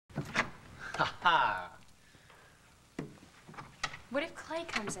Ha-ha! What if Clay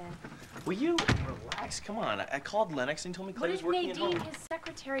comes in? Will you relax? Come on. I called Lennox and he told me Clay was working at home. What if Nadine, his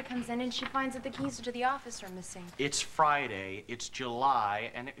secretary, comes in and she finds that the keys to the office are missing? It's Friday, it's July,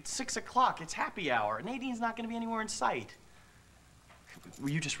 and it's 6 o'clock. It's happy hour. Nadine's not going to be anywhere in sight. Will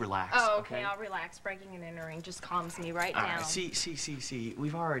you just relax? Oh, okay, I'll relax. Breaking and entering just calms me right down. See.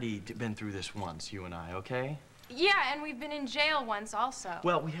 We've already been through this once, you and I, okay? Yeah, and we've been in jail once also.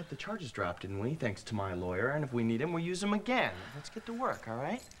 Well, we had the charges dropped, didn't we? Thanks to my lawyer. And if we need him, we'll use him again. Let's get to work, all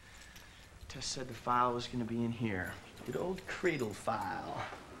right? Tess said the file was going to be in here. Good old cradle file.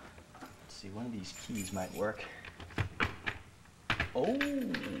 Let's see, one of these keys might work. Oh!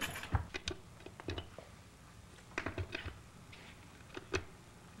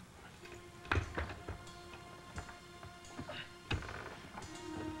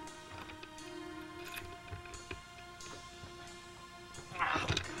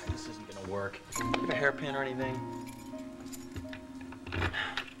 Work. Do you have a hairpin or anything?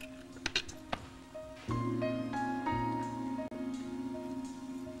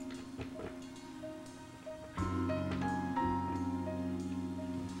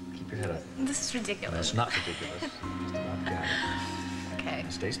 Keep your head up. This is ridiculous. No, it's not ridiculous. Just about got it. Okay.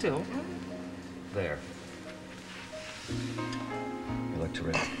 Stay still. There. You look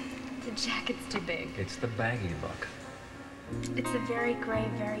terrific. The jacket's too big. It's the baggy look. It's a very gray,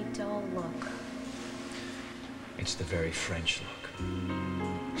 very dull look. It's the very French look.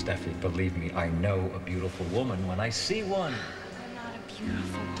 Steffi, believe me, I know a beautiful woman when I see one. I'm not a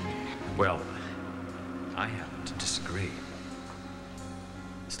beautiful woman. Well, I happen to disagree.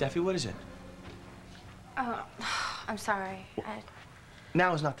 Steffi, what is it? Oh, I'm sorry.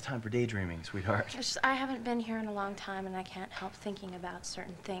 Now is not the time for daydreaming, sweetheart. I haven't been here in a long time, and I can't help thinking about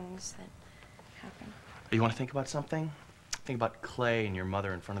certain things that happen. You want to think about something? Think about Clay and your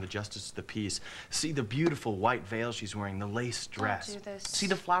mother in front of the Justice of the Peace. See the beautiful white veil she's wearing, the lace dress. Don't do this. See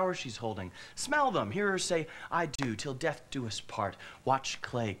the flowers she's holding. Smell them. Hear her say, "I do, till death do us part." Watch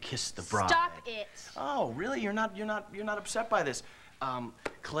Clay kiss the bride. Stop it. Oh, really? You're not upset by this.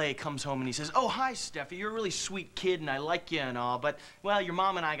 Clay comes home and he says, "Oh, hi, Steffi. You're a really sweet kid and I like you and all, but, well, your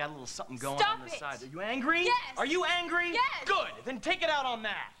mom and I got a little something going on the side." Are you angry? Yes. Are you angry? Yes. Good. Then take it out on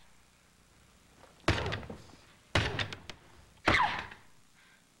that.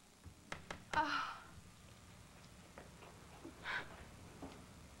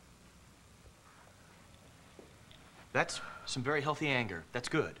 That's some very healthy anger. That's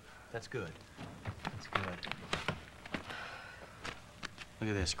good. That's good. That's good. Look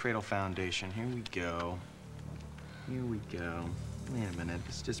at this, Cradle Foundation. Here we go. Here we go. Wait a minute,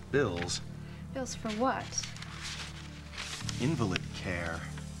 it's just bills. Bills for what? Invalid care.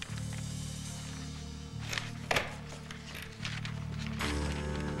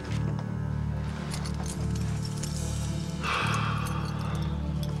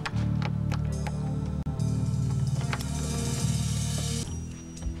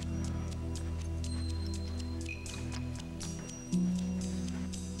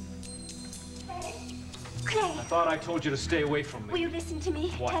 I thought I told you to stay away from me. Will you listen to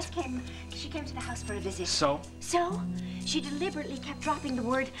me? What? Tess came. She came to the house for a visit. So? So? She deliberately kept dropping the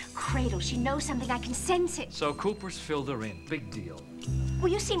word cradle. She knows something. I can sense it. So Cooper's filled her in. Big deal. Well,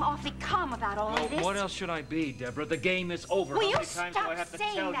 you seem awfully calm about all of this. What else should I be, Deborah? The game is over. Will How you many times do I have stop to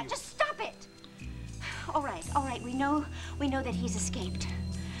saying tell that? you? Just stop it. All right. We know that he's escaped.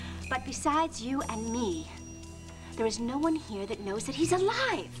 But besides you and me, there is no one here that knows that he's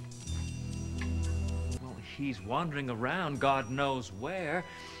alive. He's wandering around God knows where.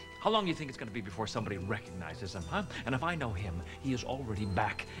 How long do you think it's going to be before somebody recognizes him, huh? And if I know him, he is already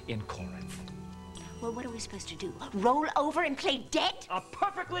back in Corinth. Well, what are we supposed to do? Roll over and play dead? A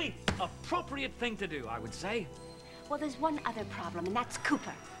perfectly appropriate thing to do, I would say. Well, there's one other problem, and that's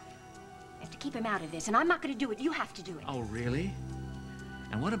Cooper. We have to keep him out of this, and I'm not going to do it. You have to do it. Oh, really?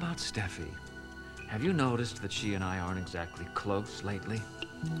 And what about Steffi? Have you noticed that she and I aren't exactly close lately?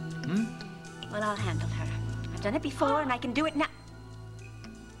 Hmm? Well, I'll handle her. I've done it before, and I can do it now.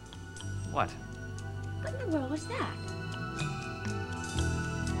 What? What in the world was that?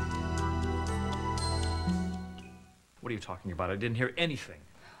 What are you talking about? I didn't hear anything.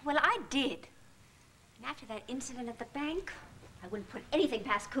 Well, I did. And after that incident at the bank, I wouldn't put anything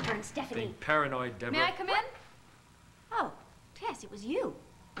past Cooper and Stephanie. Being paranoid, Deborah. May I come in? Oh, Tess, it was you.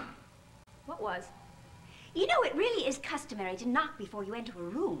 What was? You know, it really is customary to knock before you enter a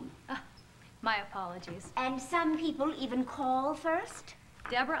room. My apologies. And some people even call first.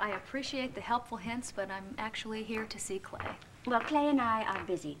 Deborah, I appreciate the helpful hints, but I'm actually here to see Clay. Well, Clay and I are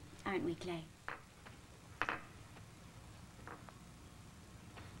busy, aren't we, Clay?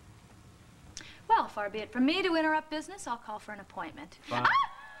 Well, far be it from me to interrupt business. I'll call for an appointment. Fine. What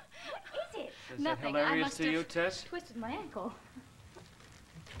is it? Is Nothing. that I hilarious must to have you, Tess? twisted my ankle.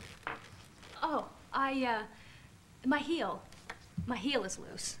 Oh, my heel. My heel is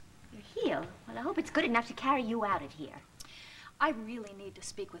loose. Your heel? Well, I hope it's good enough to carry you out of here. I really need to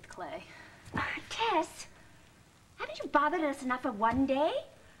speak with Clay. Tess, haven't you bothered us enough for one day?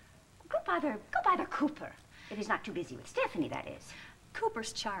 Go bother Cooper. If he's not too busy with Stephanie, that is.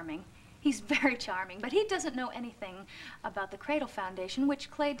 Cooper's charming. He's very charming, but he doesn't know anything about the Cradle Foundation, which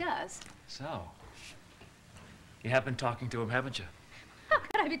Clay does. So, you have been talking to him, haven't you? How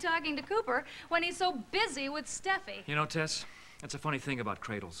could I be talking to Cooper when he's so busy with Steffi? You know, Tess, that's a funny thing about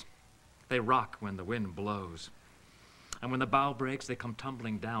cradles. They rock when the wind blows. And when the bow breaks, they come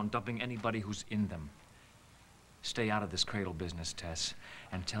tumbling down, dumping anybody who's in them. Stay out of this cradle business, Tess,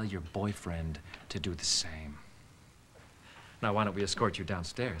 and tell your boyfriend to do the same. Now, why don't we escort you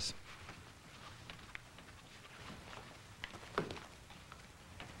downstairs?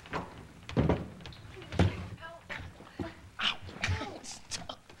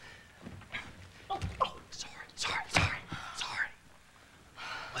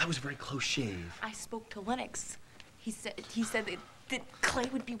 That was a very close shave. I spoke to Lennox. He said that Clay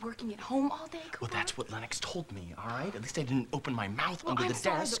would be working at home all day, Cooper. Well, that's what Lennox told me, all right? At least I didn't open my mouth under I'm the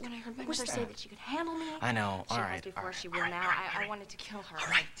sorry, desk. but when I heard my What was mother say that she could handle me... I know, all she right. was before all right, she all will right, now. all right, I wanted to kill her.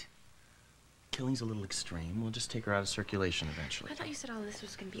 All right. Killing's a little extreme. We'll just take her out of circulation eventually. I thought you said all this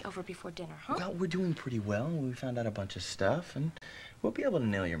was going to be over before dinner, huh? Well, we're doing pretty well. We found out a bunch of stuff, and we'll be able to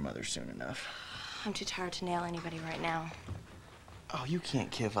nail your mother soon enough. I'm too tired to nail anybody right now. Oh, you can't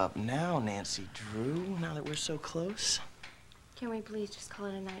give up now, Nancy Drew, now that we're so close. Can we please just call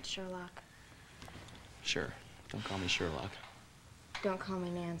it a night, Sherlock? Sure. Don't call me Sherlock. Don't call me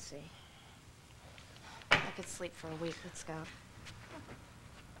Nancy. I could sleep for a week. Let's go.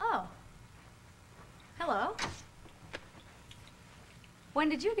 Oh. Hello. When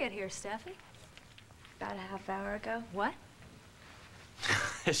did you get here, Steffi? About a half hour ago. What?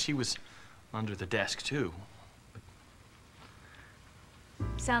 She was under the desk, too.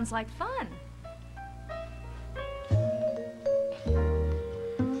 Sounds like fun.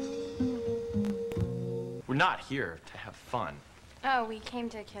 We're not here to have fun. Oh, we came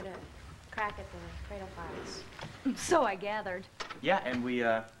to get a crack at the Cradle files. So I gathered. Yeah, and we,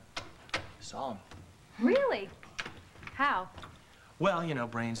 saw him. Really? How? Well, you know,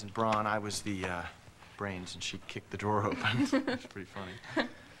 brains and brawn. I was the, brains, and she kicked the drawer open. It's pretty funny.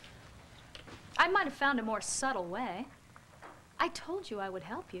 I might have found a more subtle way. I told you I would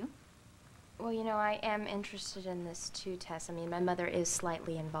help you. Well, you know, I am interested in this too, Tess. I mean, my mother is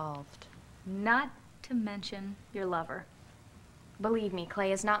slightly involved. Not to mention your lover. Believe me,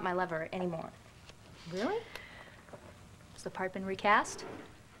 Clay is not my lover anymore. Really? Has the part been recast?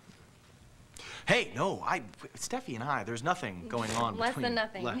 Hey, no, Steffi and I, there's nothing going on Less between... than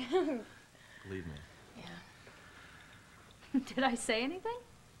nothing. Believe me. Yeah. Did I say anything?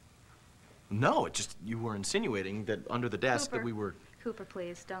 No, it just, you were insinuating that under the desk Cooper. that we were... Cooper,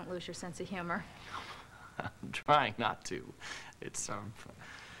 please, don't lose your sense of humor. I'm trying not to. It's,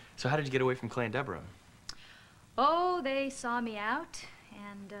 So how did you get away from Clay and Deborah? Oh, they saw me out,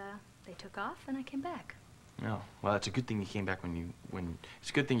 and they took off, and I came back. No. Well, it's a good thing you came back it's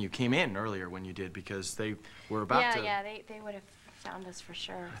a good thing you came in earlier when you did, because they were about to... Yeah, they would have found us for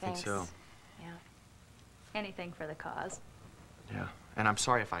sure. I think so. Yeah. Anything for the cause. Yeah. And I'm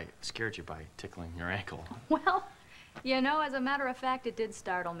sorry if I scared you by tickling your ankle. Well, you know, as a matter of fact, it did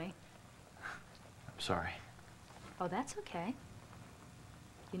startle me. I'm sorry. Oh, that's okay.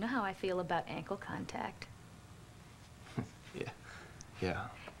 You know how I feel about ankle contact. Yeah.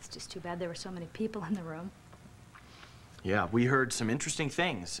 It's just too bad there were so many people in the room. Yeah, we heard some interesting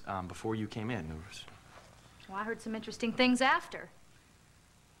things before you came in. Well, I heard some interesting things after.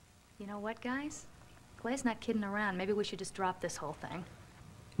 You know what, guys? Clay's not kidding around. Maybe we should just drop this whole thing.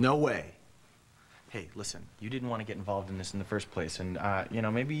 No way. Hey, listen, you didn't want to get involved in this in the first place, and, you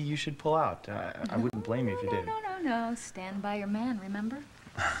know, maybe you should pull out. I wouldn't blame you if you did. No. Stand by your man, remember?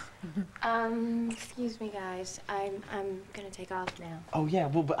 Excuse me, guys. I'm gonna take off now. Oh, yeah,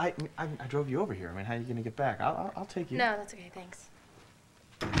 well, but I drove you over here. I mean, how are you gonna get back? I'll take you. No, that's okay, thanks.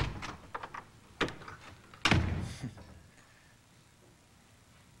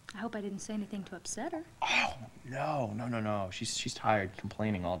 I hope I didn't say anything to upset her. Oh, no. She's tired,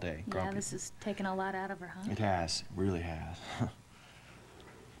 complaining all day. Yeah, Grumpy. this is taking a lot out of her, huh? It has. It really has.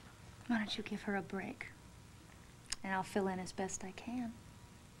 Why don't you give her a break? And I'll fill in as best I can.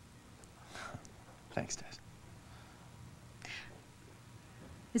 Thanks, Tess.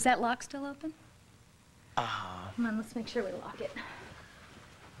 Is that lock still open? Come on, let's make sure we lock it.